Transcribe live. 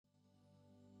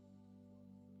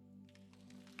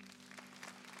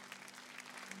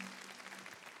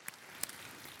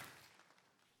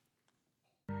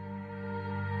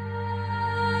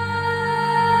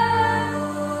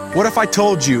What if I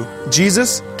told you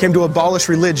Jesus came to abolish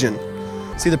religion?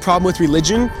 See, the problem with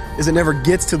religion is it never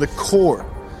gets to the core.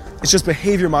 It's just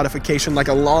behavior modification, like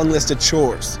a long list of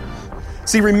chores.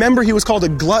 See, remember, he was called a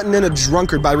glutton and a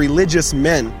drunkard by religious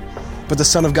men. But the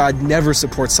Son of God never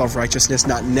supports self-righteousness,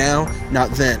 not now,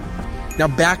 not then. Now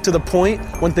back to the point,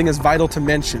 one thing is vital to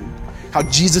mention. How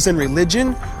Jesus and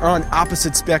religion are on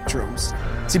opposite spectrums.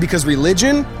 See, because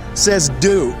religion says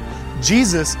do.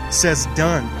 Jesus says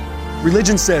done.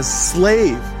 Religion says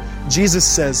slave. Jesus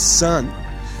says son.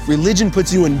 Religion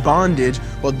puts you in bondage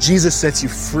while Jesus sets you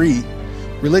free.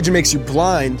 Religion makes you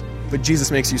blind, but Jesus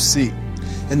makes you see.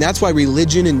 And that's why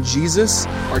religion and Jesus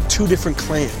are two different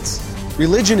clans.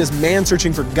 Religion is man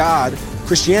searching for God.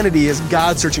 Christianity is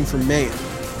God searching for man.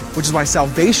 Which is why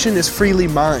salvation is freely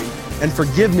mine and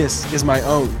forgiveness is my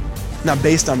own. Not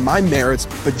based on my merits,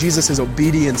 but Jesus'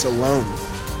 obedience alone.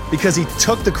 Because he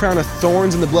took the crown of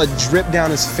thorns and the blood dripped down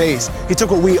his face. He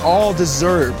took what we all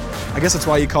deserved. I guess that's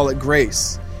why you call it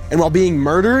grace. And while being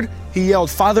murdered, he yelled,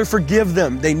 "Father, forgive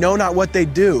them. They know not what they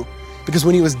do." Because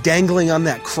when he was dangling on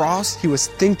that cross, he was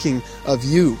thinking of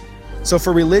you. So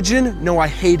for religion, no, I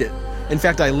hate it. In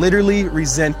fact, I literally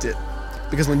resent it.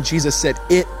 Because when Jesus said,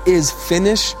 "It is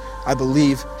finished," I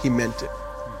believe he meant it.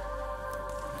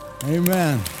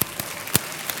 Amen.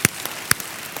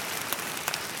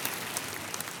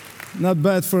 Not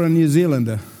bad for a New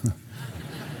Zealander.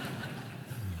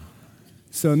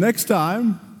 So next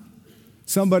time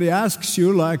somebody asks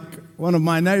you, like one of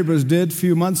my neighbors did a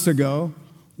few months ago,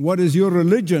 "What is your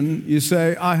religion?" you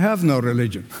say, "I have no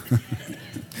religion."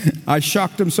 I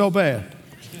shocked him so bad.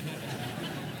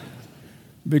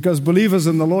 Because believers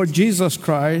in the Lord Jesus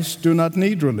Christ do not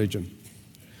need religion.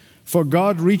 For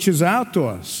God reaches out to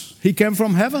us. He came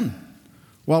from heaven,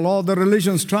 while all the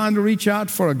religions trying to reach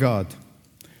out for a God.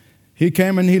 He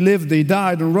came and he lived, he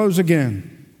died and rose again.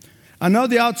 I know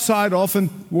the outside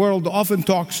world often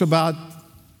talks about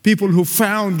people who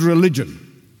found religion.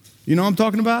 You know what I'm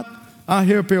talking about? I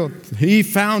hear people, he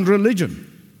found religion.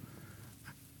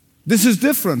 This is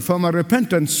different from a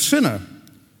repentant sinner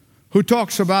who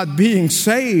talks about being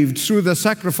saved through the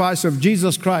sacrifice of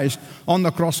Jesus Christ on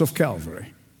the cross of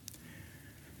Calvary.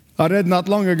 I read not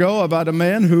long ago about a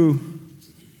man who,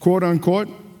 quote unquote,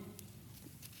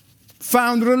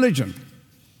 found religion.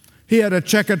 He had a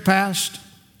checkered past.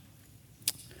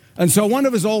 And so one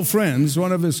of his old friends,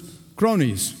 one of his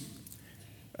cronies,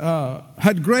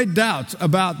 had great doubts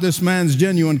about this man's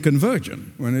genuine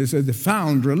conversion when he said he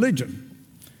found religion.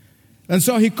 And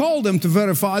so he called him to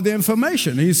verify the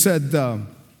information. He said,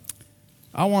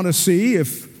 "I want to see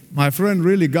if my friend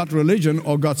really got religion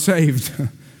or got saved."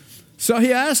 So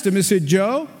he asked him, he said,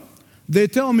 "Joe, they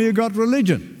tell me you got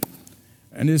religion."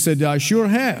 And he said, "I sure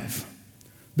have."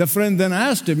 The friend then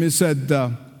asked him, he said,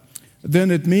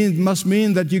 "Then it must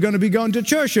mean that you're going to be going to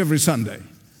church every Sunday."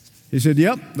 He said,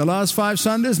 "Yep, the last 5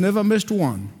 Sundays, never missed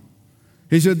one."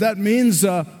 He said, "That means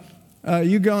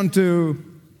you're going to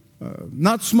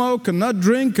not smoke and not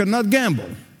drink and not gamble."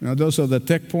 Now, those are the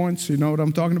tech points, you know what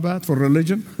I'm talking about, for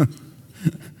religion.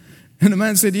 And the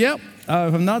man said, "Yep, I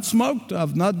have not smoked,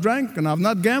 I've not drank, and I've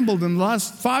not gambled in the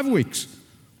last 5 weeks."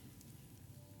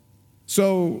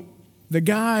 So the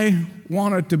guy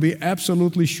wanted to be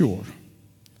absolutely sure.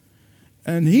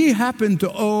 And he happened to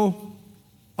owe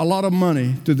a lot of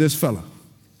money to this fellow.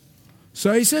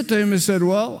 So he said to him, he said,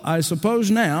 "Well, I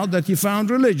suppose now that you found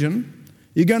religion,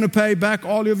 you're going to pay back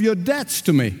all of your debts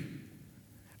to me."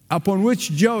 Upon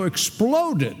which Joe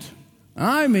exploded.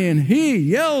 I mean, he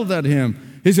yelled at him.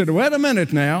 He said, "Wait a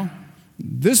minute now.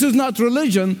 This is not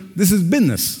religion. This is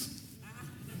business."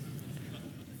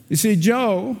 You see,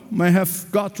 Joe may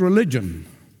have got religion,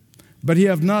 but he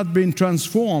have not been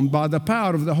transformed by the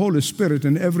power of the Holy Spirit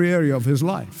in every area of his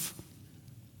life.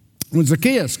 When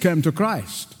Zacchaeus came to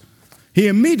Christ, he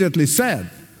immediately said,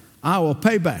 "I will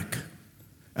pay back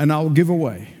and I will give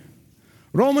away."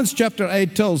 Romans chapter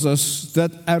 8 tells us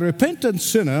that a repentant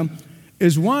sinner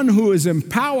is one who is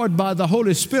empowered by the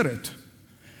Holy Spirit,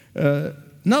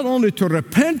 not only to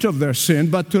repent of their sin,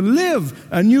 but to live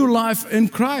a new life in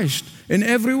Christ in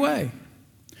every way.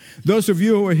 Those of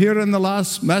you who were here in the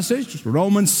last message,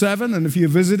 Romans 7, and if you're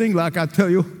visiting, like I tell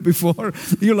you before,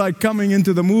 you're like coming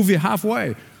into the movie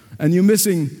halfway, and you're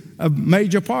missing a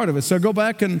major part of it. So go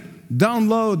back and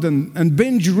download and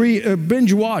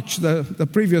binge watch the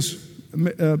previous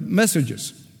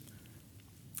messages.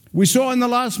 We saw in the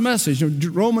last message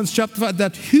of Romans chapter 5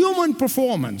 that human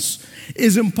performance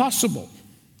is impossible.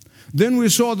 Then we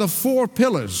saw the 4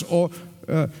 pillars or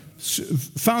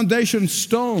foundation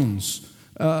stones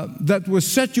that will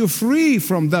set you free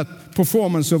from that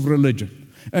performance of religion.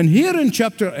 And here in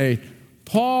chapter 8,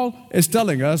 Paul is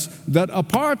telling us that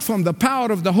apart from the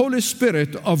power of the Holy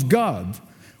Spirit of God,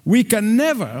 we can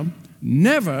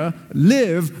never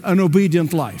live an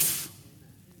obedient life.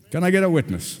 Can I get a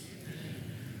witness?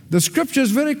 The scripture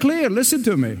is very clear. Listen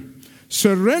to me.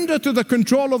 Surrender to the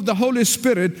control of the Holy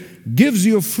Spirit gives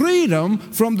you freedom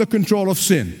from the control of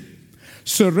sin.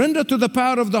 Surrender to the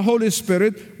power of the Holy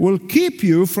Spirit will keep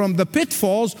you from the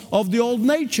pitfalls of the old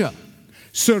nature.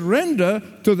 Surrender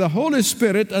to the Holy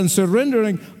Spirit and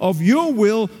surrendering of your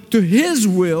will to His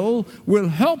will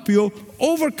help you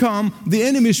overcome the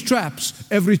enemy's traps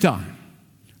every time.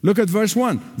 Look at verse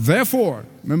 1. Therefore,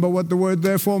 remember what the word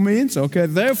therefore means? Okay,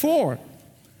 therefore,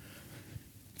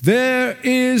 there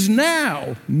is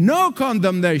now no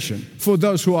condemnation for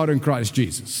those who are in Christ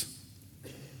Jesus.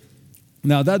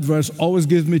 Now that verse always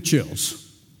gives me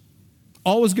chills.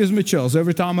 Always gives me chills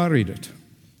every time I read it.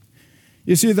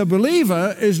 You see, the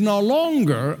believer is no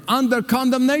longer under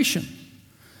condemnation.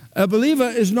 A believer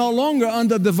is no longer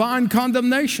under divine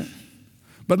condemnation.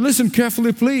 But listen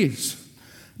carefully, please,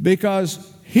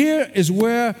 because here is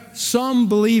where some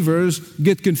believers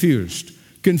get confused.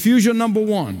 Confusion number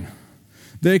one.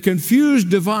 They confuse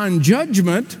divine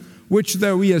judgment, which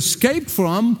we escape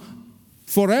from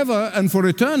forever and for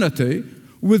eternity,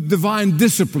 with divine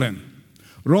discipline.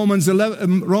 Hebrews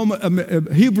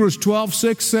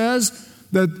 12:6 says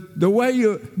that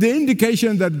the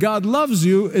indication that God loves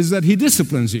you is that He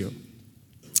disciplines you.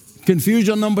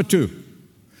 Confusion number two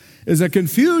is a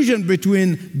confusion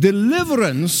between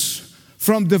deliverance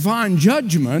from divine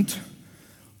judgment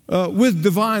with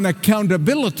divine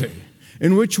accountability,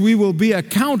 in which we will be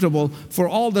accountable for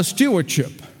all the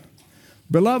stewardship.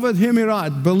 Beloved, hear me right.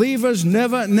 Believers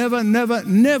never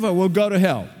will go to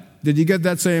hell. Did you get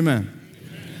that? Say amen.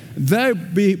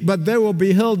 But they will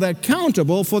be held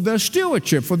accountable for their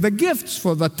stewardship, for the gifts,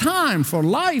 for the time, for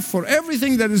life, for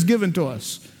everything that is given to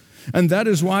us. And that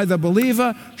is why the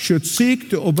believer should seek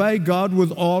to obey God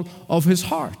with all of his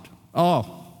heart.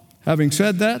 Having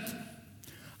said that,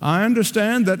 I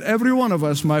understand that every one of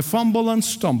us might fumble and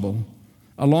stumble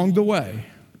along the way.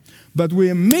 But we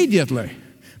immediately,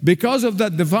 because of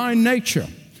that divine nature,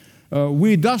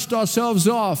 we dust ourselves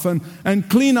off and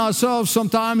clean ourselves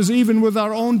sometimes even with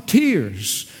our own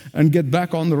tears and get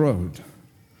back on the road.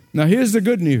 Now here's the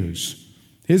good news.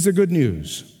 Here's the good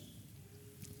news.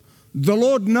 The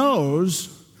Lord knows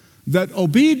that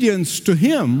obedience to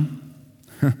Him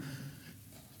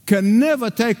can never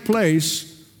take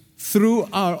place through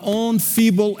our own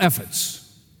feeble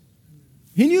efforts.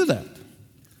 He knew that.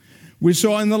 We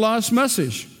saw in the last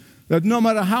message that no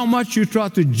matter how much you try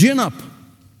to gin up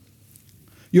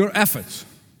your efforts,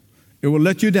 it will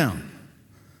let you down.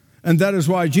 And that is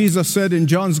why Jesus said in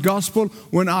John's Gospel,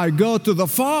 when I go to the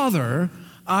Father,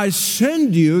 I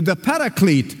send you the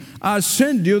Paraclete. I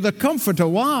send you the Comforter.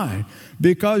 Why?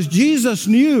 Because Jesus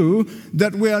knew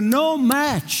that we are no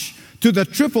match to the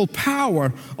triple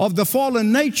power of the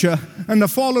fallen nature and the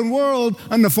fallen world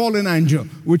and the fallen angel,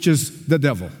 which is the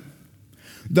devil.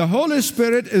 The Holy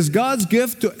Spirit is God's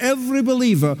gift to every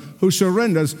believer who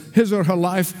surrenders his or her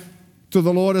life to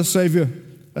the Lord as Savior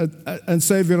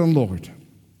and Lord.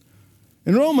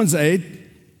 In Romans 8,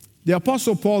 the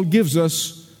Apostle Paul gives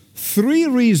us 3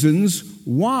 reasons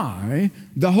why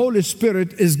the Holy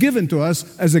Spirit is given to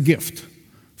us as a gift.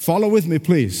 Follow with me,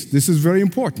 please. This is very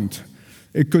important.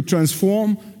 It could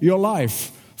transform your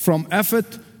life from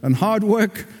effort and hard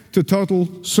work to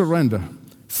total surrender.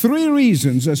 3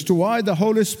 reasons as to why the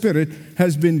Holy Spirit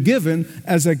has been given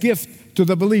as a gift to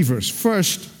the believers.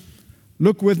 First,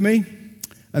 look with me,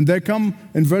 and they come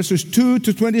in verses 2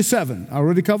 to 27. I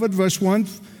already covered verse 1,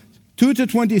 2 to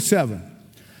 27.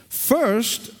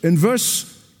 First, in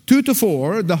verse 2 to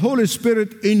 4, the Holy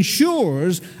Spirit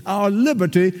ensures our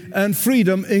liberty and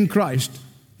freedom in Christ.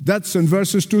 That's in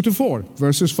verses 2 to 4.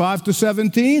 Verses 5 to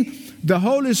 17, the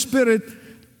Holy Spirit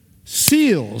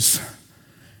seals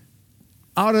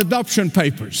our adoption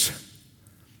papers.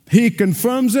 He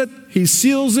confirms it, He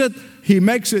seals it, He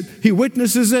makes it, He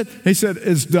witnesses it. He said,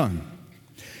 it's done.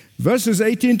 Verses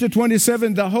 18 to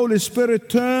 27, the Holy Spirit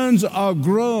turns our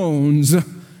groans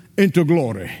into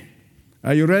glory.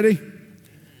 Are you ready?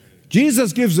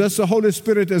 Jesus gives us the Holy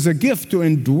Spirit as a gift to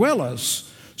indwell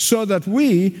us so that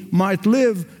we might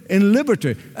live in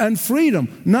liberty and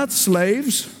freedom, not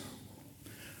slaves.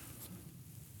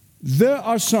 There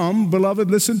are some, beloved,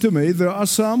 listen to me, there are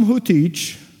some who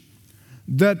teach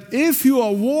that if you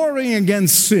are warring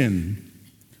against sin,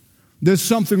 there's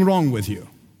something wrong with you.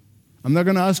 I'm not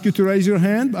going to ask you to raise your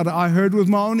hand, but I heard with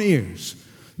my own ears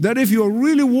that if you're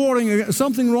really warring against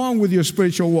something wrong with your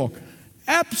spiritual walk.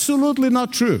 Absolutely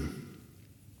not true.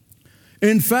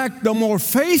 In fact, the more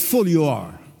faithful you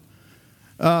are,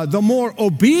 the more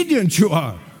obedient you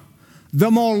are, the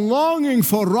more longing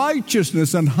for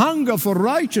righteousness and hunger for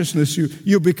righteousness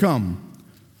you become,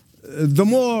 the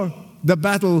more the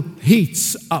battle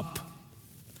heats up.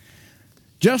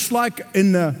 Just like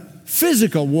in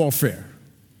physical warfare.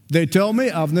 They tell me,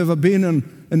 I've never been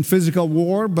in physical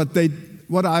war, but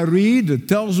what I read, it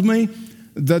tells me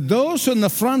that those in the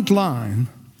front line,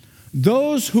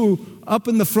 those who up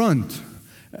in the front,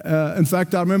 in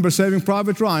fact, I remember Saving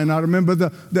Private Ryan. I remember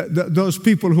those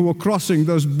people who were crossing,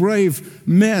 those brave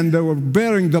men that were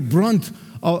bearing the brunt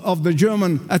of the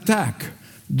German attack.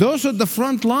 Those at the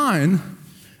front line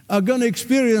are going to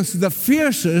experience the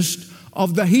fiercest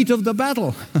of the heat of the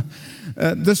battle.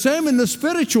 The same in the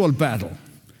spiritual battle.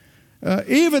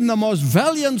 Even the most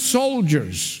valiant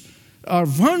soldiers are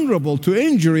vulnerable to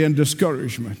injury and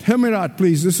discouragement. Hear me right,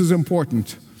 please. This is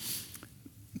important.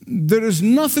 There is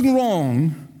nothing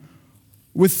wrong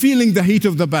with feeling the heat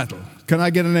of the battle. Can I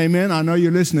get an amen? I know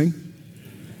you're listening.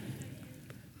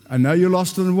 I know you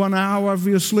lost in 1 hour of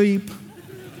your sleep.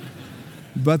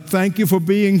 But thank you for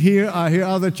being here. I hear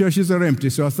other churches are empty,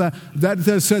 so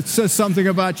that says something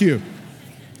about you.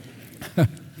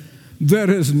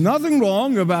 There is nothing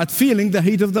wrong about feeling the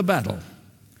heat of the battle.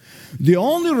 The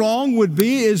only wrong would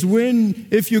be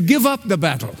if you give up the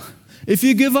battle, if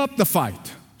you give up the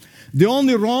fight. The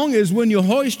only wrong is when you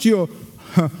hoist your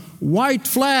white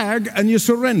flag and you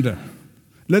surrender.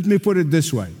 Let me put it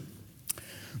this way.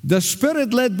 The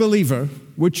Spirit-led believer,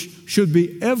 which should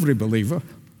be every believer,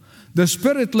 the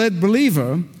Spirit-led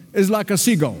believer is like a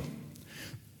seagull.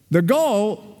 The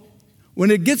gull, when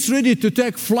it gets ready to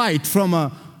take flight from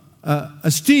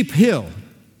a steep hill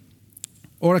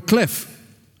or a cliff,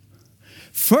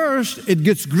 first it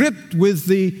gets gripped with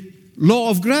the law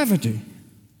of gravity.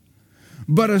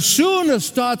 But as soon as it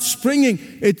starts spreading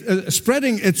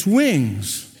its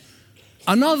wings,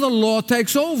 another law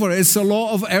takes over. It's the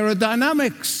law of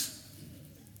aerodynamics,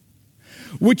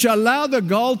 which allow the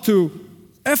gull to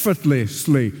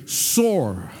effortlessly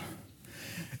soar.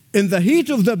 In the heat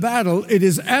of the battle, it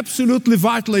is absolutely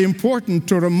vitally important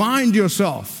to remind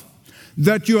yourself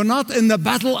that you're not in the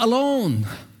battle alone.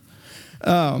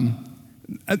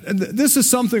 This is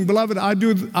something, beloved, I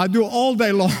do all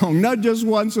day long, not just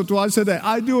once or twice a day.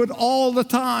 I do it all the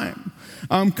time.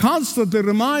 I'm constantly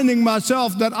reminding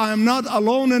myself that I am not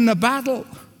alone in the battle.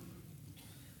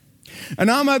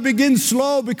 And I might begin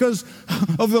slow because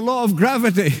of the law of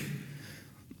gravity.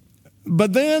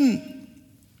 But then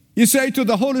you say to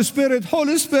the Holy Spirit,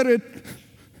 Holy Spirit,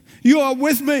 you are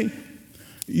with me.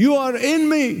 You are in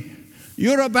me.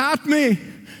 You're about me.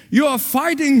 You are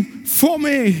fighting for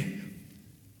me.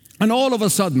 And all of a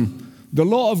sudden, the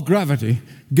law of gravity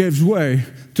gives way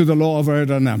to the law of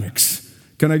aerodynamics.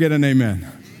 Can I get an amen?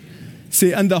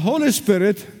 See, and the Holy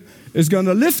Spirit is going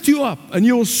to lift you up, and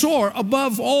you'll soar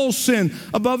above all sin,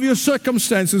 above your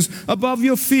circumstances, above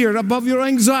your fear, above your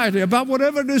anxiety, above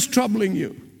whatever it is troubling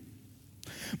you.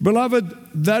 Beloved,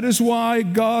 that is why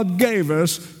God gave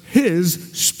us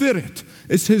His Spirit.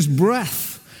 It's His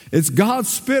breath. It's God's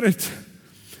Spirit.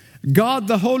 God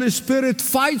the Holy Spirit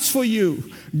fights for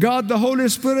you. God the Holy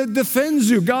Spirit defends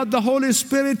you. God the Holy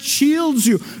Spirit shields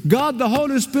you. God the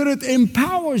Holy Spirit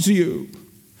empowers you.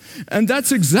 And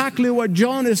that's exactly what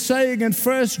John is saying in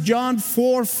 1 John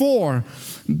 4:4.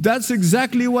 That's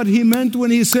exactly what he meant when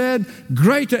he said,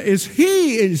 greater is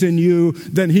He is in you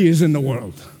than he is in the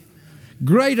world.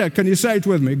 Greater, can you say it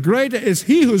with me? Greater is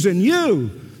He who's in you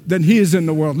than he is in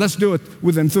the world. Let's do it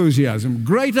with enthusiasm.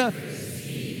 Greater.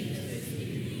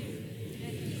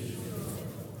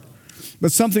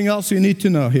 But something else you need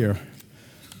to know here.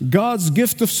 God's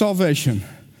gift of salvation,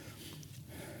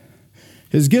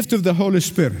 His gift of the Holy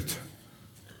Spirit,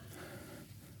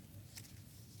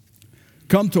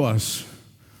 come to us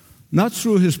not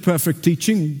through His perfect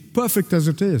teaching, perfect as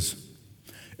it is.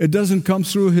 It doesn't come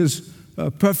through His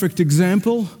perfect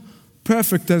example,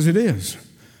 perfect as it is.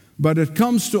 But it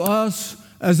comes to us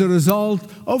as a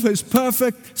result of His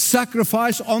perfect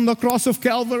sacrifice on the cross of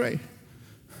Calvary.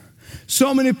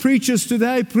 So many preachers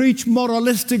today preach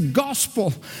moralistic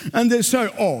gospel, and they say,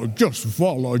 oh, just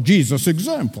follow Jesus'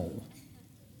 example.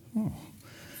 Oh.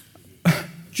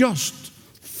 Just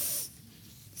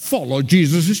follow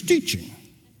Jesus' teaching.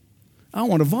 I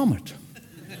want to vomit.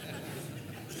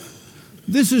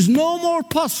 This is no more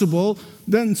possible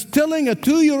than telling a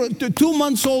 2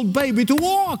 months old baby to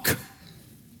walk.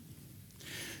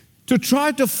 To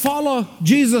try to follow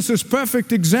Jesus'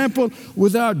 perfect example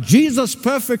without Jesus'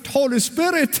 perfect Holy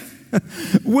Spirit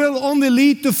will only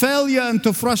lead to failure and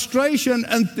to frustration,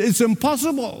 and it's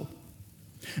impossible.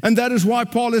 And that is why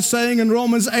Paul is saying in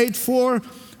Romans 8:4,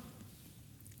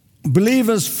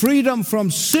 believers' freedom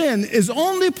from sin is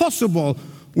only possible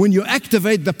when you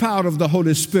activate the power of the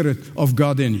Holy Spirit of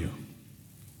God in you.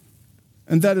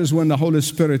 And that is when the Holy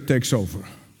Spirit takes over.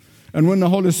 And when the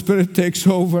Holy Spirit takes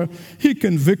over, He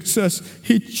convicts us,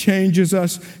 He changes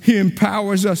us, He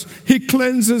empowers us, He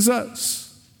cleanses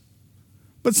us.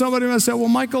 But somebody may say, well,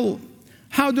 Michael,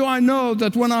 how do I know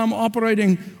that when I'm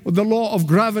operating with the law of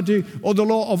gravity or the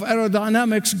law of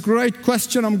aerodynamics? Great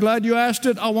question. I'm glad you asked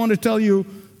it. I want to tell you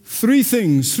three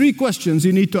questions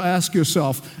you need to ask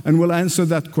yourself, and we'll answer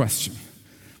that question.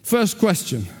 First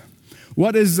question,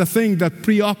 what is the thing that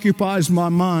preoccupies my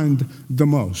mind the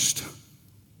most?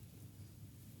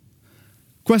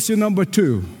 Question number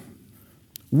 2,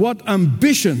 what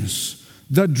ambitions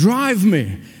that drive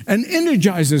me and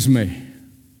energizes me?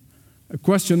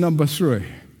 Question number 3,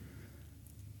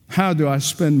 how do I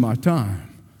spend my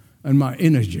time and my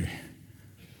energy?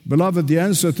 Beloved, the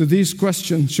answer to these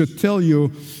questions should tell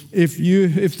you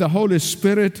if the Holy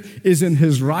Spirit is in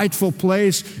His rightful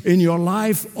place in your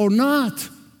life or not.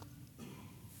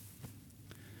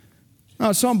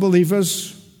 Now, some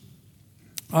believers,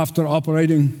 after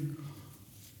operating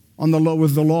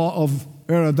with the law of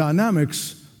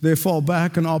aerodynamics, they fall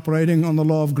back and operating on the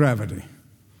law of gravity.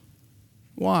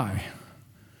 Why?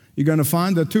 You're going to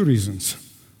find there are 2 reasons.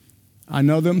 I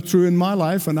know them true in my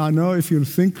life, and I know if you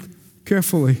think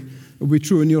carefully, it will be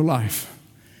true in your life.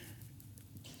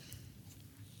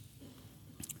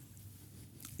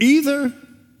 Either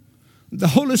the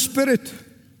Holy Spirit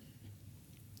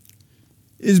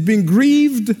is being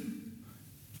grieved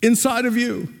inside of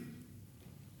you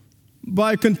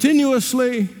by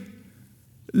continuously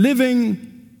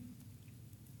living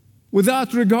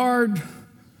without regard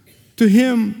to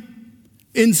Him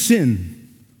in sin,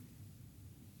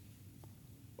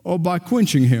 or by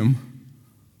quenching Him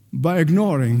by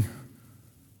ignoring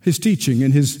His teaching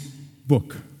in His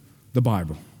book, the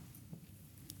Bible.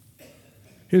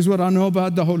 Here's what I know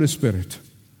about the Holy Spirit.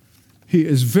 He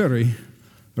is very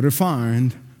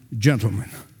refined gentleman.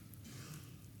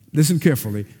 Listen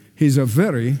carefully. He's a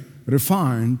very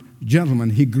refined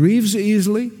gentleman. He grieves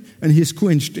easily and he's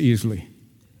quenched easily.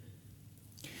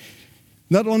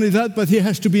 Not only that, but he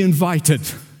has to be invited.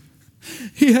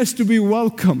 He has to be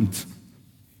welcomed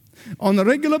on a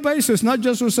regular basis, not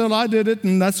just to say, I did it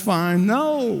and that's fine.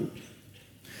 No.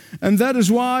 And that is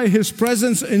why His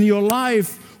presence in your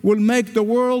life will make the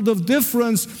world of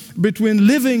difference between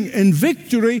living in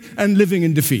victory and living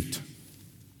in defeat.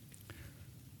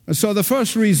 And so the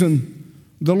first reason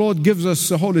the Lord gives us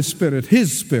the Holy Spirit,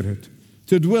 His Spirit,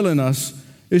 to dwell in us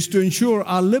is to ensure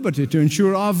our liberty, to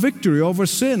ensure our victory over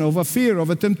sin, over fear,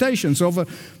 over temptations, over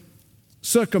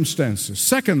circumstances.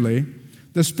 Secondly,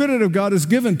 the Spirit of God is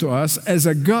given to us as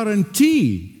a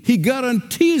guarantee. He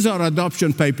guarantees our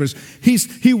adoption papers.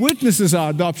 He witnesses our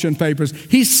adoption papers.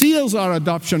 He seals our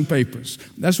adoption papers.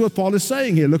 That's what Paul is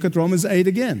saying here. Look at Romans 8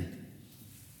 again.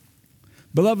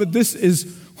 Beloved, this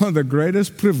is one of the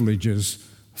greatest privileges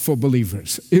for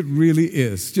believers. It really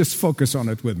is. Just focus on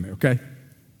it with me, okay?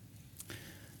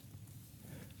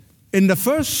 In the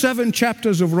first 7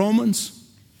 chapters of Romans,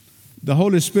 the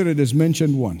Holy Spirit is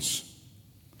mentioned once.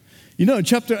 You know, in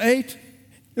chapter 8,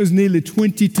 there's nearly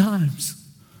 20 times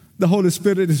the Holy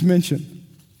Spirit is mentioned.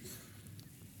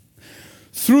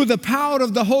 Through the power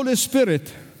of the Holy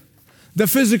Spirit, the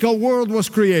physical world was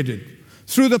created.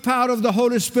 Through the power of the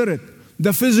Holy Spirit,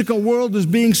 the physical world is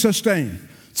being sustained.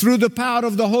 Through the power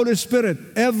of the Holy Spirit,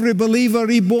 every believer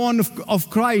reborn of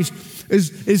Christ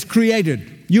is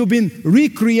created. You've been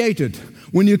recreated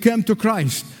when you came to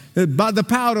Christ by the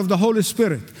power of the Holy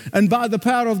Spirit. And by the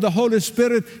power of the Holy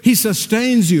Spirit, He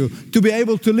sustains you to be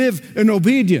able to live in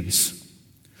obedience.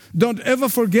 Don't ever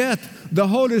forget, the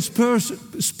Holy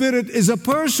Spirit is a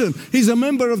person. He's a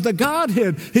member of the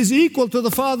Godhead. He's equal to the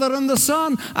Father and the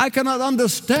Son. I cannot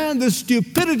understand the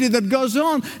stupidity that goes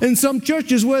on in some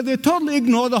churches where they totally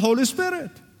ignore the Holy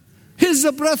Spirit. He's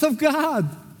the breath of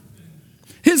God.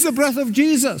 He's the breath of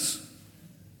Jesus.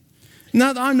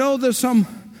 Now, I know there's some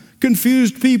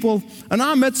confused people, and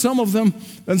I met some of them,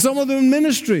 and some of them in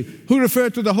ministry, who refer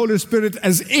to the Holy Spirit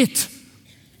as it.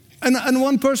 And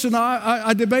one person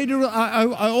I debated,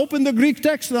 I opened the Greek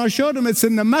text and I showed him it's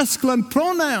in the masculine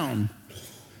pronoun.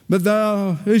 But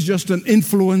there is just an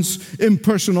influence,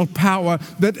 impersonal power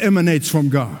that emanates from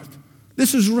God.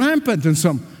 This is rampant in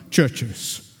some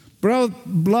churches.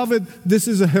 Beloved, this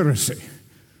is a heresy.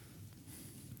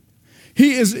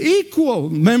 He is equal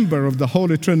member of the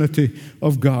Holy Trinity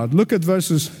of God. Look at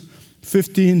verses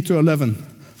 15 to 11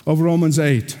 of Romans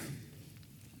 8.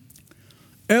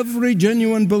 Every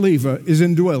genuine believer is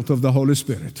indwelt of the Holy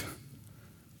Spirit.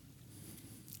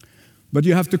 But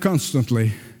you have to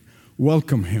constantly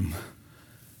welcome Him.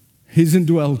 He's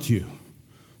indwelt you,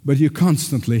 but He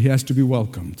has to be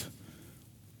welcomed.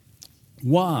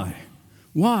 Why?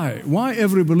 Why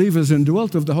every believer is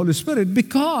indwelt of the Holy Spirit?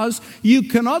 Because you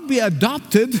cannot be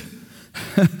adopted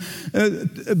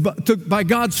by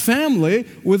God's family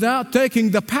without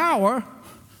taking the power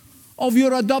of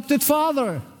your adopted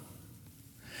father.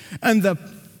 And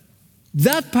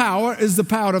that power is the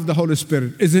power of the Holy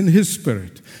Spirit, is in His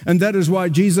Spirit. And that is why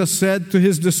Jesus said to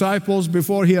His disciples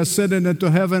before He ascended into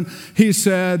heaven, He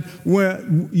said,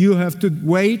 you have to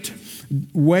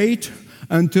wait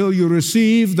until you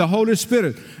receive the Holy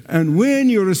Spirit. And when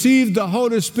you receive the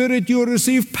Holy Spirit, you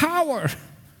receive power.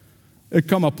 It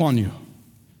come upon you.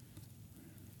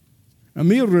 A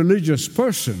mere religious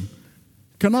person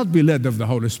cannot be led of the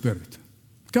Holy Spirit.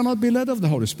 Cannot be led of the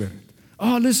Holy Spirit.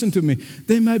 Oh, listen to me.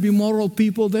 They may be moral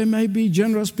people. They may be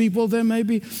generous people. They may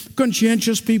be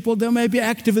conscientious people. They may be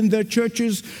active in their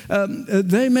churches.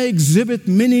 They may exhibit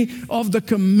many of the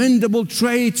commendable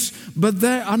traits, but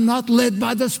they are not led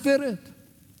by the Spirit.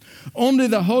 Only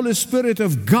the Holy Spirit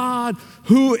of God,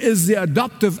 who is the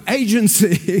adoptive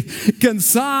agency, can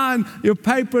sign your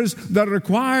papers that are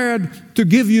required to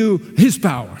give you His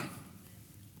power.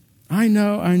 I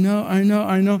know.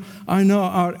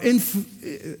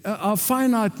 Our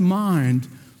finite mind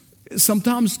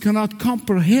sometimes cannot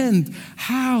comprehend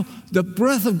how the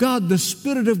breath of God, the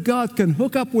Spirit of God, can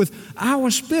hook up with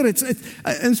our spirits.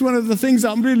 It's one of the things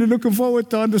I'm really looking forward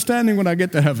to understanding when I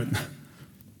get to heaven.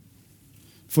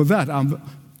 For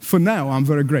now, I'm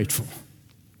very grateful.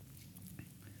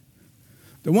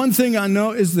 The one thing I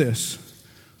know is this: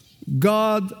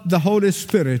 God, the Holy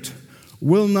Spirit,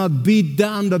 will not beat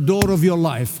down the door of your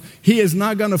life. He is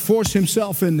not going to force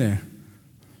Himself in there.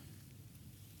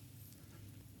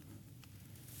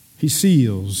 He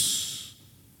seals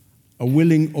a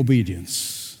willing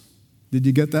obedience. Did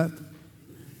you get that?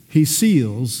 He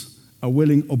seals a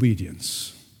willing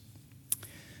obedience.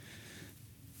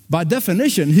 By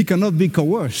definition, He cannot be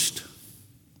coerced.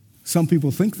 Some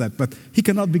people think that, but He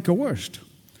cannot be coerced.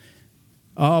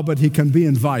 Oh, but He can be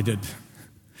invited.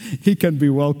 He can be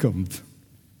welcomed.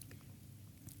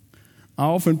 I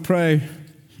often pray,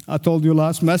 I told you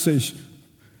last message,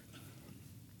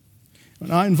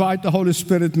 when I invite the Holy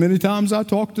Spirit, many times I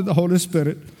talk to the Holy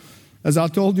Spirit. As I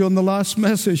told you in the last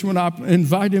message, when I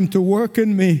invite Him to work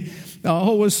in me, I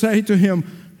always say to Him,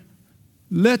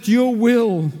 let your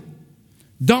will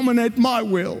dominate my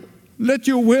will. Let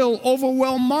your will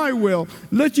overwhelm my will.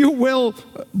 Let your will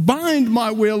bind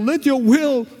my will. Let your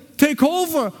will take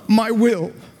over my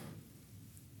will.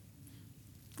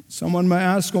 Someone may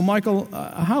ask, well, Michael,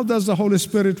 how does the Holy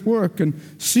Spirit work in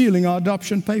sealing our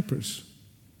adoption papers?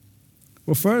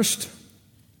 Well, first,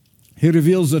 He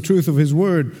reveals the truth of His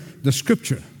Word, the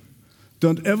Scripture.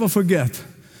 Don't ever forget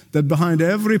that behind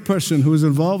every person who is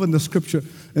involved in the Scripture,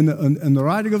 in the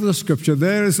writing of the Scripture,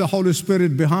 there is the Holy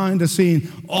Spirit behind the scene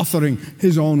authoring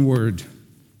His own Word,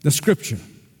 the Scripture.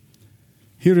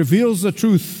 He reveals the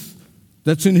truth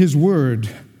that's in His Word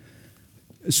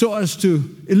so as to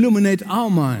illuminate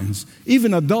our minds,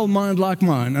 even a dull mind like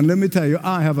mine. And let me tell you,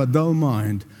 I have a dull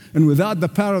mind. And without the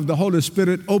power of the Holy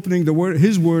Spirit opening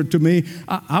His Word to me,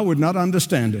 I would not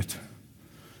understand it.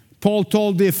 Paul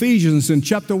told the Ephesians in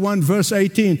chapter 1, verse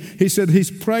 18, he said He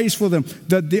prays for them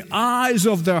that the eyes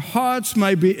of their hearts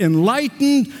may be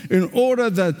enlightened in order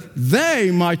that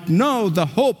they might know the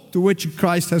hope to which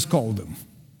Christ has called them.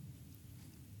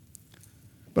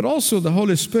 But also the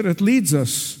Holy Spirit leads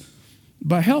us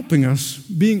by helping us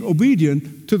being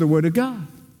obedient to the Word of God.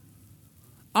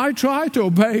 I try to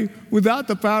obey without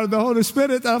the power of the Holy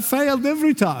Spirit. I've failed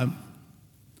every time.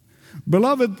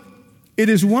 Beloved, it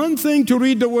is one thing to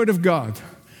read the Word of God.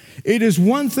 It is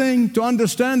one thing to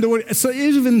understand the Word, so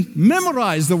even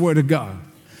memorize the Word of God.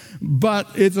 But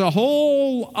it's a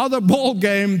whole other ball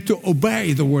game to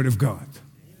obey the Word of God.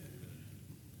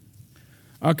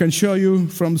 I can show you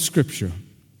from Scripture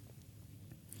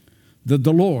that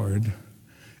the Lord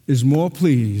is more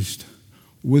pleased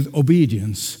with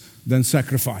obedience than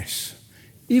sacrifice.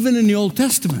 Even in the Old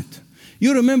Testament.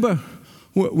 You remember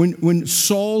when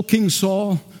King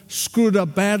Saul, screwed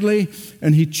up badly,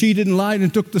 and he cheated and lied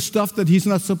and took the stuff that he's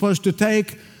not supposed to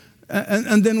take.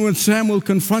 And then when Samuel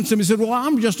confronts him, he said, well,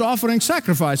 I'm just offering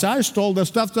sacrifice. I stole the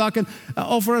stuff so I can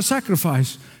offer a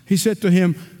sacrifice. He said to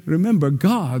him, remember,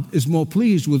 God is more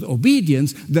pleased with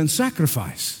obedience than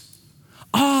sacrifice.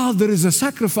 There is a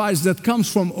sacrifice that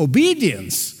comes from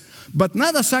obedience, but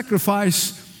not a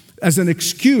sacrifice as an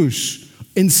excuse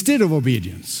instead of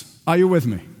obedience. Are you with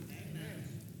me?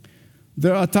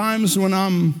 There are times when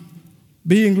I'm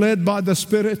being led by the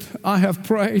Spirit. I have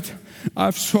prayed.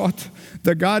 I've sought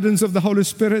the guidance of the Holy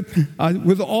Spirit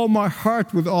with all my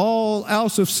heart, with all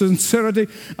ounce of sincerity.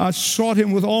 I sought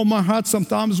Him with all my heart,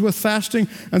 sometimes with fasting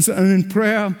and in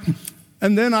prayer.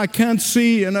 And then I can't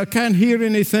see and I can't hear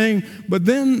anything. But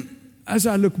then as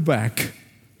I look back,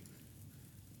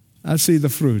 I see the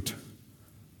fruit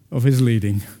of His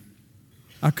leading.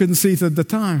 I couldn't see it at the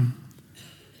time,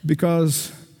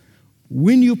 because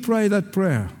when you pray that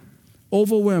prayer,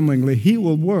 overwhelmingly, He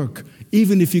will work,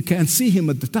 even if you can't see Him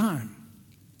at the time.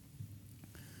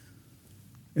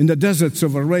 In the deserts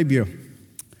of Arabia,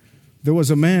 there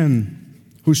was a man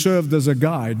who served as a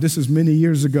guide. This is many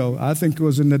years ago. I think it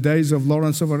was in the days of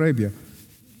Lawrence of Arabia.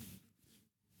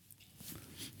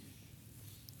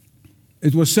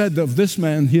 It was said of this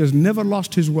man, he has never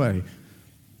lost his way,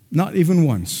 not even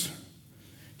once.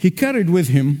 He carried with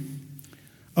him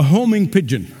a homing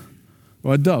pigeon,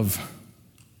 or a dove,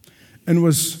 and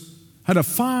had a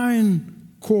fine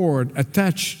cord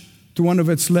attached to one of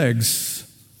its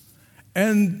legs.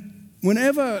 And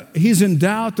whenever he's in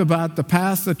doubt about the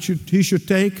path that he should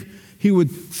take, he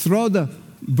would throw the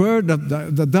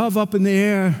dove up in the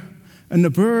air, and the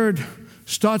bird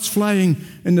starts flying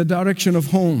in the direction of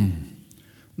home.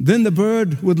 Then the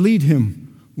bird would lead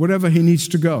him wherever he needs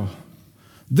to go.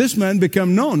 This man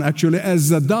became known actually as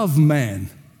the dove man.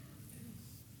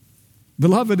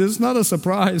 Beloved, it's not a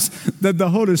surprise that the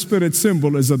Holy Spirit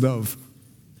symbol is a dove.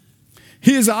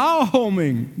 He is our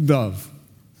homing dove.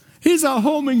 He's our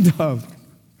homing dove.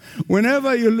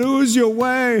 Whenever you lose your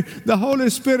way, the Holy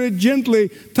Spirit gently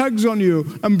tugs on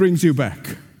you and brings you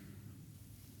back.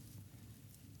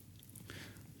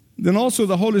 Then also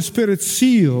the Holy Spirit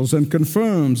seals and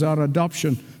confirms our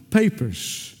adoption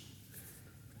papers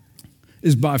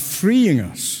is by freeing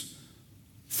us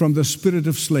from the spirit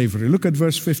of slavery. Look at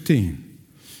verse 15.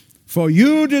 For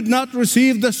you did not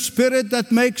receive the spirit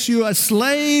that makes you a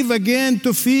slave again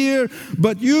to fear,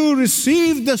 but you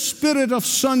received the spirit of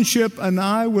sonship, and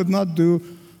I would not do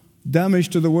damage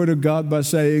to the word of God by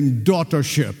saying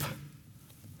daughtership.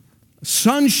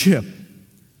 Sonship.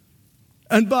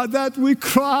 And by that we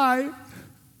cry,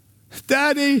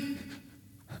 Daddy,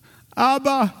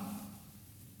 Abba.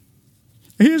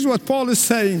 Here's what Paul is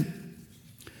saying.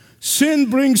 Sin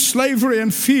brings slavery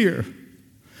and fear,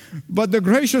 but the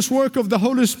gracious work of the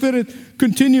Holy Spirit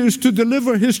continues to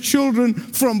deliver His children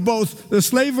from both the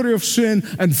slavery of sin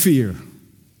and fear.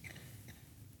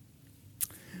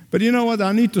 But you know what?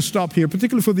 I need to stop here,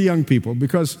 particularly for the young people,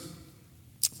 because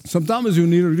sometimes you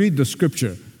need to read the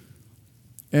Scripture,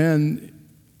 and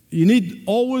you need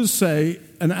always say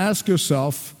and ask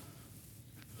yourself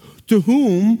to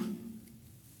whom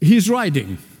He's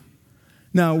writing.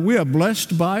 Now, we are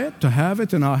blessed by it, to have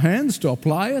it in our hands, to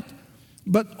apply it.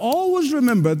 But always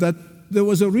remember that there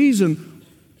was a reason.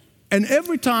 And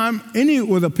every time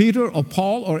whether Peter or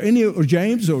Paul or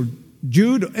James or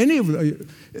Jude,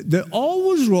 they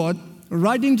always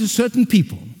writing to certain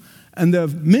people.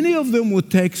 And many of them would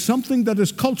take something that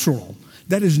is cultural,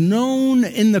 that is known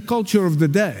in the culture of the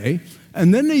day,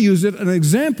 and then they use it as an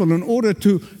example in order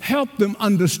to help them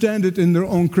understand it in their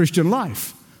own Christian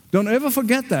life. Don't ever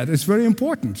forget that. It's very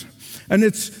important. And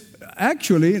it's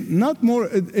actually not more,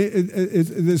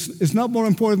 it's not more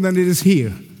important than it is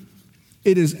here.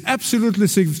 It is absolutely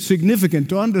significant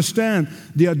to understand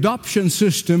the adoption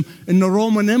system in the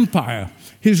Roman Empire.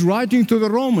 He's writing to the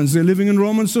Romans. They're living in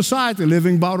Roman society,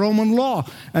 living by Roman law.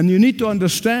 And you need to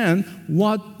understand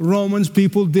what Romans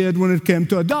people did when it came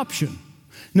to adoption.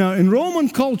 Now, in Roman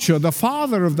culture, the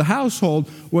father of the household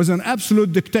was an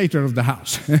absolute dictator of the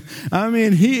house. I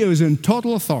mean, he was in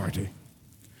total authority.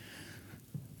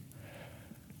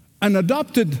 An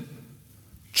adopted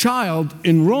child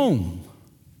in Rome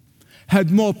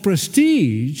had more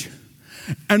prestige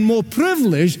and more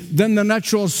privilege than the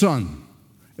natural son.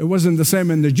 It wasn't the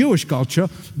same in the Jewish culture,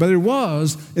 but it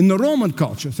was in the Roman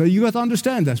culture. So you got to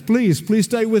understand this. Please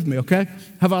stay with me, okay?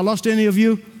 Have I lost any of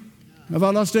you? Have I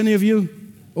lost any of you?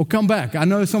 Or come back. I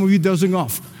know some of you dozing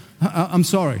off. I'm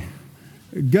sorry.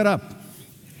 Get up.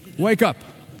 Wake up.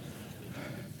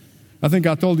 I think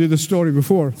I told you the story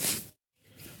before.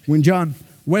 When John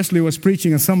Wesley was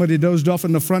preaching and somebody dozed off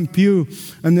in the front pew,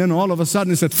 and then all of a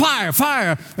sudden he said, "Fire,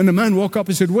 fire!" And the man woke up.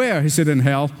 He said, "Where?" He said, "In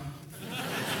hell."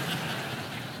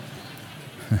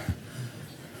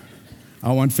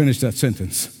 I won't finish that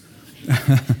sentence.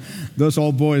 Those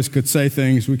old boys could say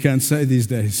things we can't say these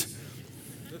days.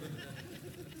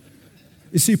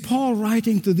 You see, Paul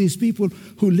writing to these people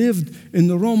who lived in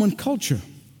the Roman culture,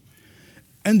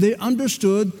 and they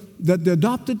understood that the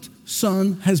adopted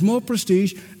son has more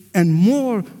prestige and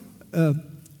more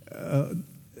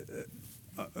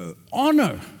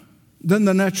honor than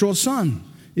the natural son.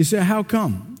 You say, how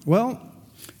come? Well,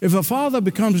 if a father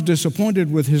becomes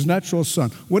disappointed with his natural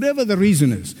son, whatever the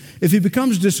reason is, if he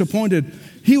becomes disappointed,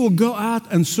 he will go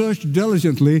out and search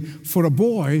diligently for a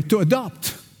boy to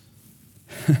adopt.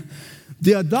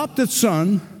 The adopted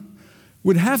son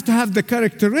would have to have the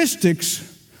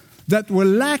characteristics that were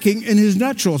lacking in his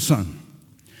natural son.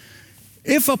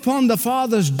 If upon the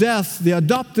father's death the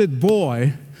adopted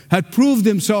boy had proved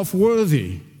himself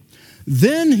worthy,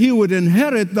 then he would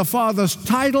inherit the father's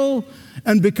title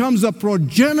and becomes a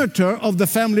progenitor of the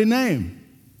family name.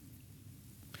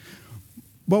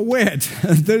 But wait,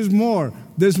 there's more.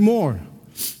 There's more.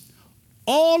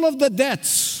 All of the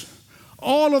debts,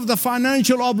 all of the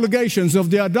financial obligations of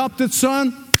the adopted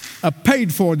son are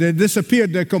paid for. They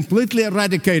disappeared. They're completely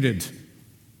eradicated,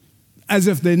 as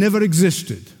if they never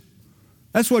existed.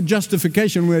 That's what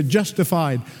justification, we're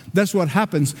justified. That's what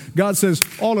happens. God says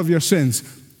all of your sins,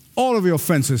 all of your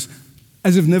offenses,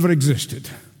 as if never existed.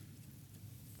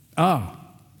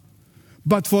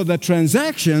 But for the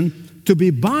transaction to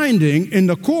be binding in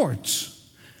the courts,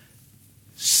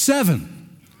 seven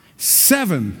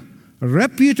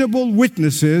reputable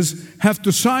witnesses have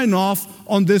to sign off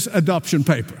on this adoption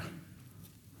paper.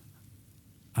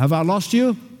 Have I lost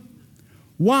you?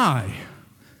 Why?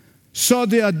 So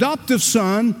the adoptive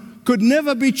son could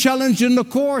never be challenged in the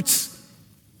courts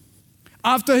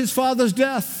after his father's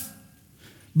death.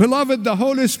 Beloved, the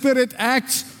Holy Spirit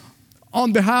acts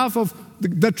on behalf of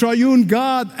the triune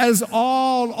God as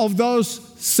all of those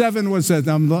seven was said.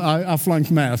 I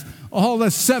flunked math. All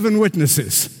the seven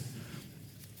witnesses.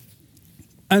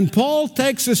 And Paul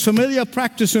takes this familiar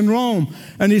practice in Rome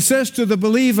and he says to the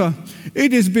believer,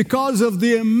 it is because of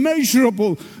the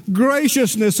immeasurable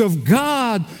graciousness of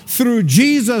God through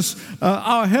Jesus,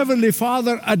 our Heavenly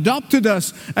Father adopted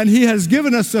us, and He has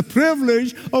given us the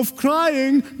privilege of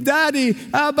crying, Daddy,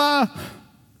 Abba.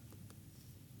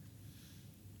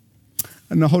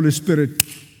 And the Holy Spirit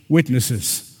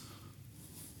witnesses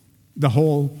the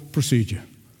whole procedure.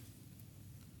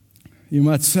 You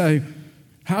might say,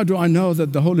 how do I know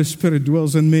that the Holy Spirit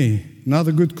dwells in me?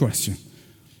 Another good question.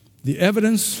 The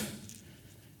evidence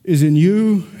is in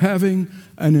you having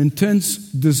an intense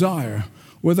desire,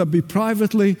 whether it be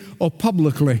privately or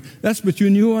publicly. That's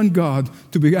between you and God,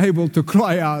 to be able to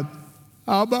cry out,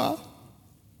 Abba.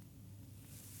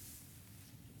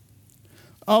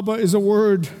 Abba is a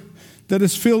word that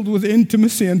is filled with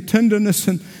intimacy and tenderness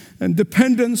and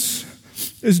dependence,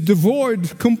 is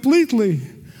devoid completely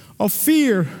of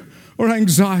fear or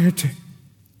anxiety.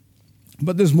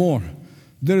 But there's more.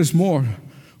 There is more.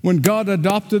 When God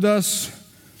adopted us,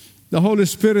 the Holy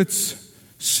Spirit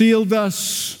sealed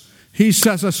us. He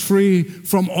set us free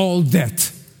from all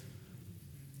debt.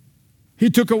 He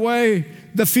took away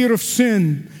the fear of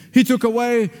sin. He took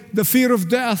away the fear of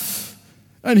death.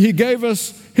 And He gave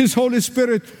us His Holy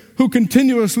Spirit, who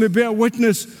continuously bear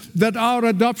witness that our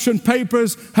adoption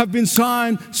papers have been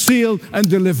signed, sealed, and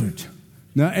delivered.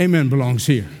 Now, amen belongs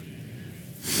here.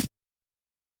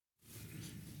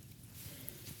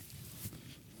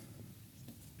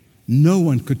 No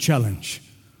one could challenge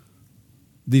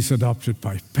these adopted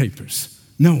papers.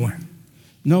 No one.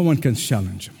 No one can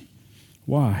challenge them.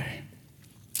 Why?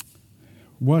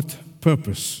 What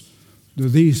purpose do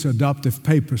these adoptive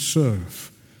papers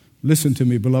serve? Listen to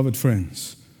me, beloved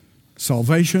friends.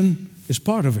 Salvation is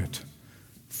part of it.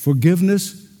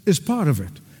 Forgiveness is part of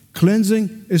it.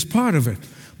 Cleansing is part of it.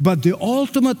 But the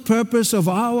ultimate purpose of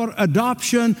our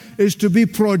adoption is to be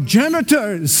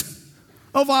progenitors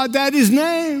of our daddy's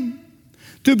name.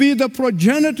 To be the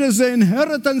progenitors, the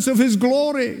inheritance of His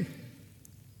glory.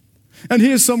 And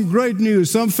here's some great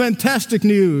news, some fantastic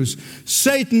news.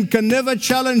 Satan can never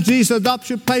challenge these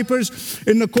adoption papers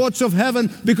in the courts of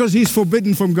heaven because he's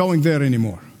forbidden from going there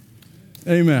anymore.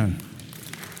 Amen.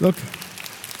 Look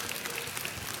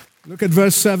at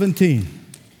verse 17.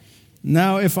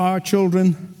 Now if our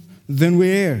children, then we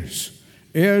heirs.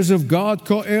 Heirs of God,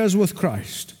 co-heirs with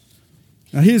Christ.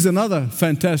 Now here's another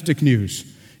fantastic news.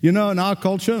 You know, in our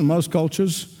culture, in most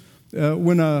cultures,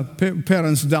 when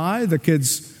parents die, the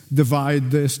kids divide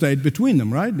the estate between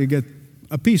them, right? They get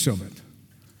a piece of it.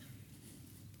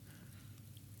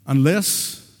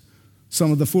 Unless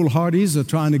some of the foolhardies are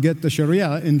trying to get the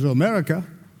Sharia into America,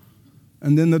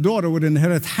 and then the daughter would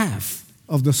inherit half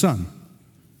of the son.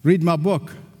 Read my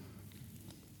book,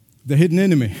 The Hidden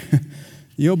Enemy.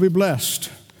 You'll be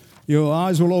blessed. Your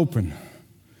eyes will open.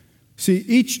 See,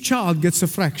 each child gets a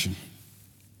fraction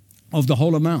of the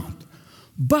whole amount.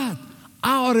 But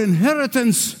our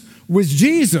inheritance with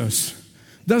Jesus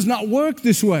does not work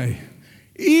this way.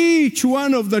 Each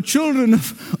one of the children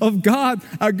of God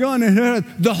are going to inherit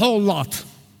the whole lot.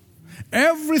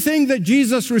 Everything that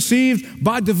Jesus received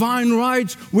by divine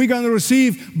rights, we're going to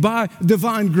receive by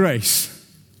divine grace.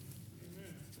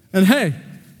 And hey,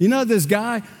 you know this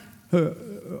guy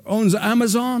who owns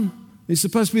Amazon? He's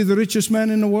supposed to be the richest man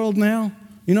in the world now.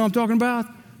 You know what I'm talking about?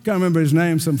 Can't remember his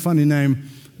name, some funny name.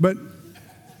 But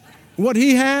what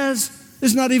he has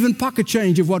is not even pocket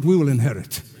change of what we will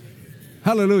inherit.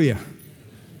 Hallelujah.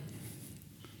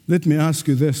 Let me ask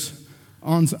you this.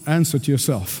 Answer to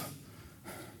yourself.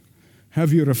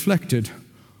 Have you reflected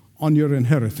on your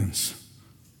inheritance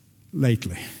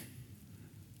lately?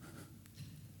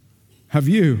 Have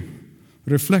you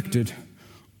reflected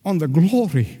on the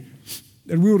glory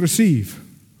that we will receive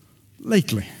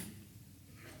lately?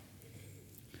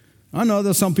 I know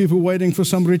there's some people waiting for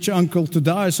some rich uncle to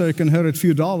die so he can inherit a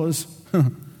few dollars.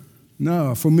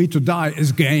 No, for me to die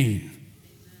is gain.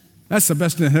 That's the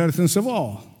best inheritance of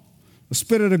all. The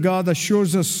Spirit of God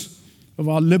assures us of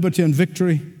our liberty and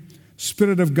victory.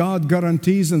 Spirit of God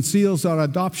guarantees and seals our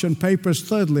adoption papers.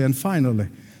 Thirdly and finally,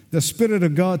 the Spirit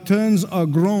of God turns our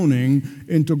groaning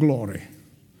into glory.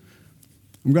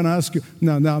 I'm going to ask you,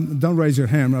 no, don't raise your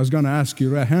hand. I was going to ask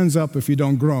you, hands up if you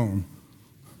don't groan.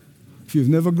 If you've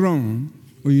never groaned,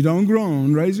 or you don't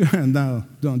groan, raise your hand. No,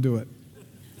 don't do it.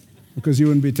 Because you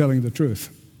wouldn't be telling the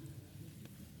truth.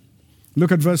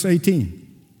 Look at verse 18.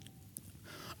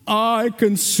 I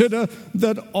consider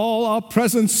that all our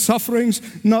present sufferings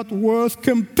not worth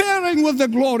comparing with the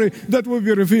glory that will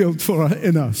be revealed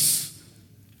in us.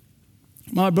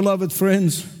 My beloved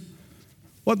friends,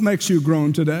 what makes you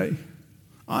groan today?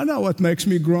 I know what makes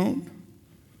me groan.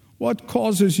 What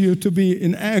causes you to be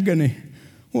in agony?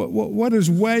 What is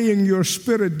weighing your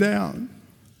spirit down?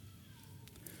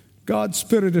 God's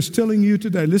Spirit is telling you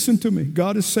today, listen to me,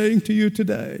 God is saying to you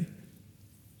today,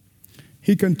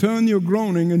 He can turn your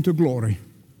groaning into glory.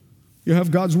 You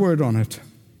have God's word on it.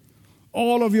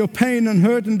 All of your pain and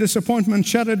hurt and disappointment,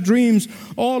 shattered dreams,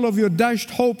 all of your dashed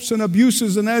hopes and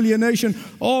abuses and alienation,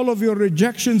 all of your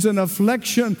rejections and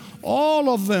affliction, all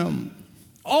of them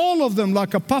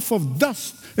like a puff of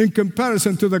dust in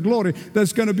comparison to the glory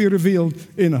that's going to be revealed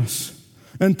in us.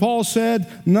 And Paul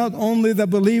said, not only the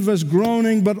believers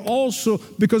groaning, but also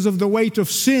because of the weight of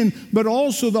sin, but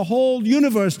also the whole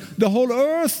universe, the whole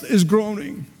earth is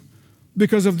groaning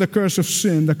because of the curse of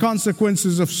sin, the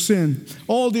consequences of sin,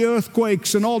 all the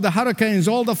earthquakes and all the hurricanes,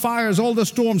 all the fires, all the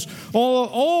storms,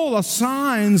 all the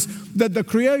signs that the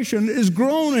creation is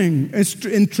groaning, is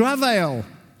in travail.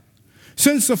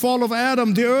 Since the fall of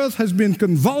Adam, the earth has been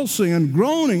convulsing and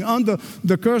groaning under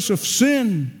the curse of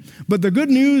sin. But the good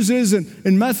news is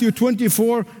in Matthew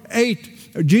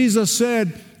 24:8, Jesus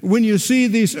said, when you see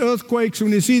these earthquakes,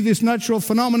 when you see these natural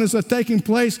phenomena that are taking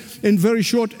place in very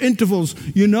short intervals,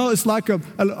 you know it's like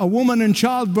a woman in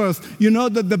childbirth. You know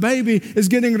that the baby is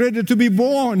getting ready to be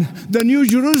born. The New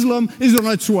Jerusalem is on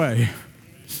its way.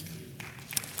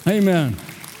 Amen.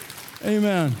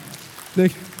 Amen. They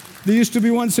used to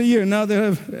be once a year. Now they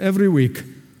have every week.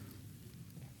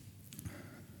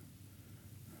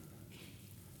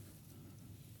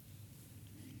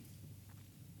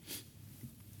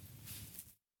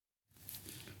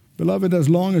 Beloved, as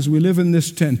long as we live in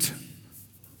this tent,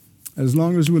 as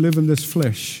long as we live in this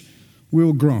flesh, we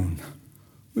will groan.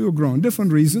 We will groan.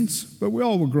 Different reasons, but we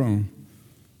all will groan.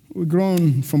 We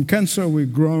groan from cancer, we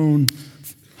groan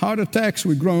heart attacks,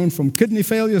 we groan from kidney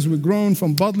failures, we groan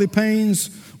from bodily pains.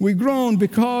 We groan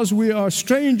because we are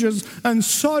strangers and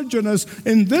sojourners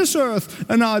in this earth,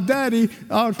 and our daddy,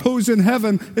 who's in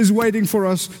heaven, is waiting for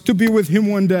us to be with him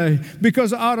one day.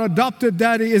 Because our adopted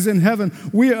daddy is in heaven,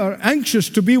 we are anxious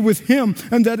to be with him,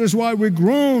 and that is why we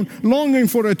groan, longing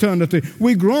for eternity.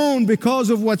 We groan because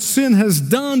of what sin has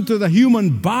done to the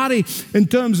human body in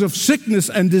terms of sickness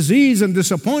and disease and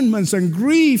disappointments and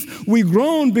grief. We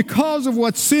groan because of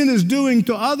what sin is doing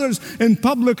to others in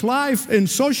public life, in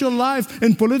social life,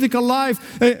 in political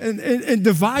life, in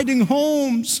dividing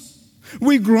homes.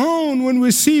 We groan when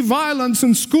we see violence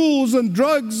in schools and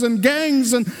drugs and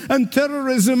gangs and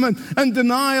terrorism and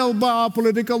denial by our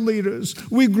political leaders.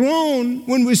 We groan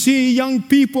when we see young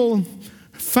people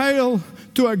fail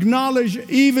to acknowledge,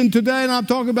 even today, and I'm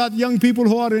talking about young people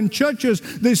who are in churches,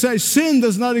 they say sin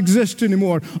does not exist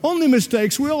anymore. Only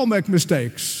mistakes. We all make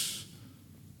mistakes.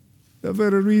 The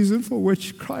very reason for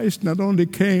which Christ not only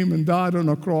came and died on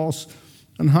a cross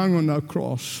and hung on a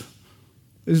cross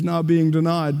is now being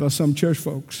denied by some church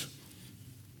folks.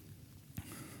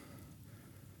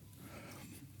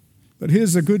 But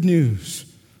here's the good news.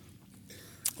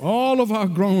 All of our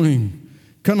groaning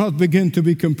cannot begin to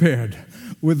be compared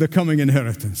with the coming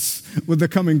inheritance, with the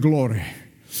coming glory.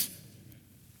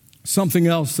 Something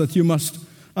else that you must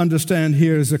understand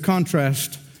here is a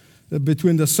contrast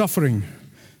between the suffering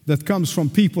that comes from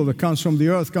people, that comes from the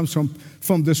earth, comes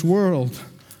from this world,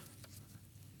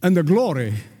 and the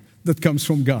glory that comes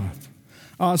from God.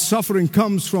 Our suffering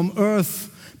comes from earth,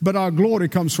 but our glory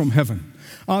comes from heaven.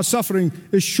 Our suffering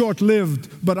is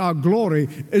short-lived, but our glory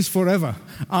is forever.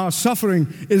 Our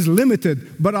suffering is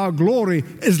limited, but our glory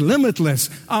is limitless.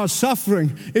 Our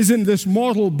suffering is in this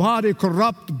mortal body,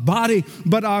 corrupt body,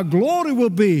 but our glory will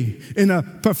be in a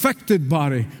perfected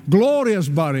body, glorious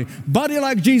body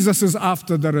like Jesus'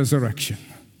 after the resurrection.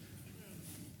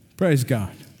 Praise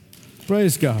God.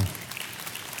 Praise God.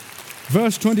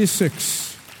 Verse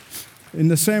 26. In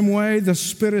the same way, the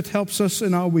Spirit helps us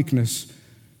in our weakness.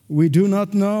 We do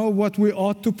not know what we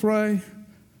ought to pray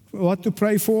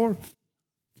for.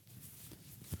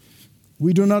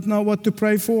 We do not know what to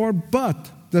pray for, but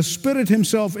the Spirit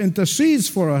Himself intercedes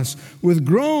for us with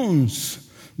groans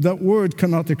that word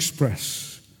cannot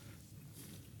express.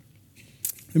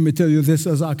 Let me tell you this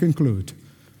as I conclude.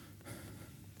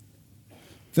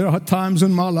 There are times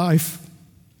in my life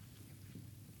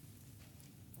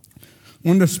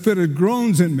when the Spirit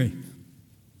groans in me.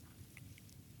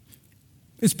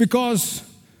 It's because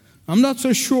I'm not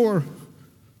so sure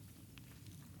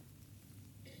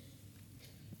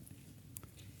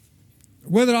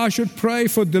whether I should pray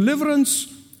for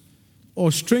deliverance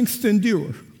or strength to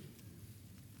endure.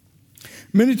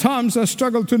 Many times I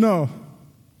struggle to know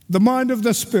the mind of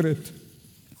the Spirit.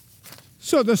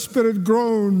 So the Spirit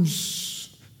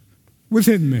groans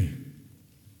within me.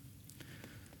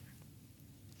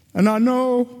 And I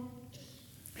know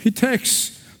He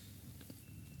takes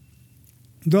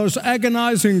those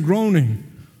agonizing groaning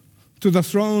to the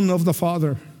throne of the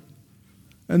Father.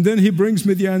 And then He brings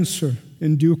me the answer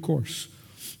in due course.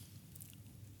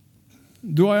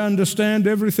 Do I understand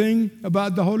everything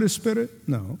about the Holy Spirit?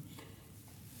 No.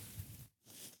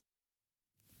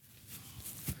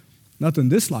 Not in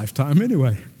this lifetime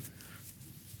anyway.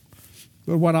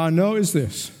 But what I know is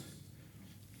this.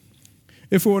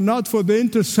 If it were not for the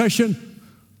intercession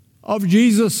of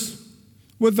Jesus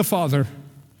with the Father,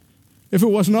 if it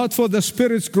was not for the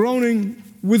Spirit's groaning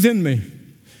within me,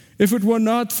 if it were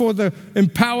not for the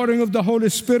empowering of the Holy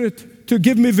Spirit to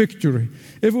give me victory,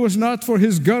 if it was not for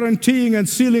His guaranteeing and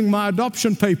sealing my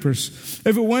adoption papers,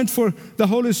 if it weren't for the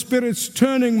Holy Spirit's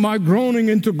turning my groaning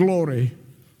into glory,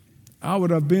 I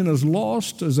would have been as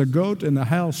lost as a goat in a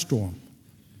hailstorm.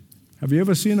 Have you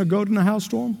ever seen a goat in a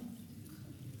hailstorm?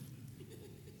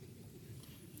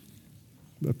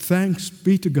 But thanks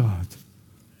be to God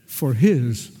for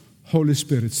His Holy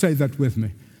Spirit. Say that with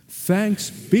me.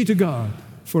 Thanks be to God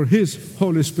for His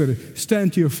Holy Spirit.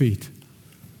 Stand to your feet.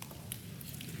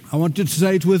 I want you to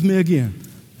say it with me again.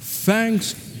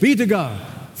 Thanks be to God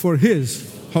for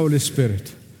His Holy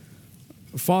Spirit.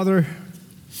 Father,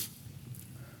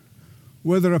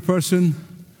 whether a person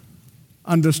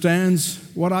understands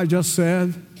what I just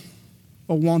said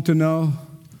or want to know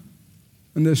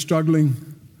and they're struggling,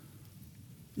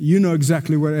 you know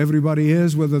exactly where everybody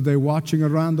is, whether they're watching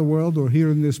around the world or here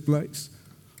in this place.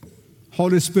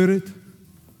 Holy Spirit,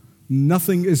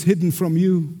 nothing is hidden from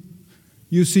you.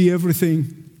 You see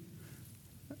everything.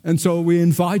 And so we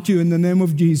invite you in the name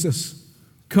of Jesus,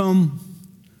 come.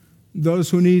 Those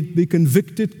who need to be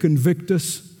convicted, convict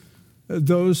us.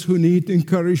 Those who need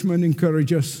encouragement,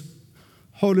 encourage us.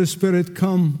 Holy Spirit,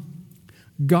 come.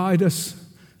 Guide us,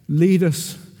 lead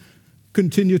us,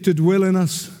 continue to dwell in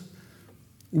us.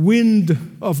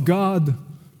 Wind of God,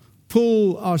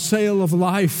 pull our sail of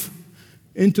life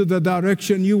into the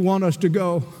direction you want us to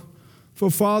go. For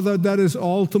Father, that is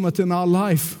ultimate in our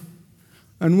life.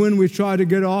 And when we try to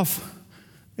get off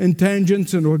in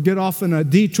tangents or get off in a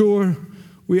detour,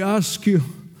 we ask you,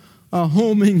 a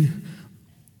homing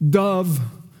dove,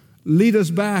 lead us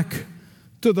back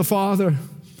to the Father.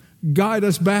 Guide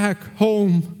us back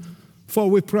home. For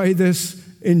we pray this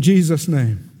in Jesus'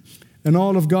 name. And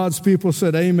all of God's people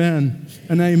said amen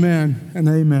and amen and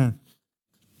amen.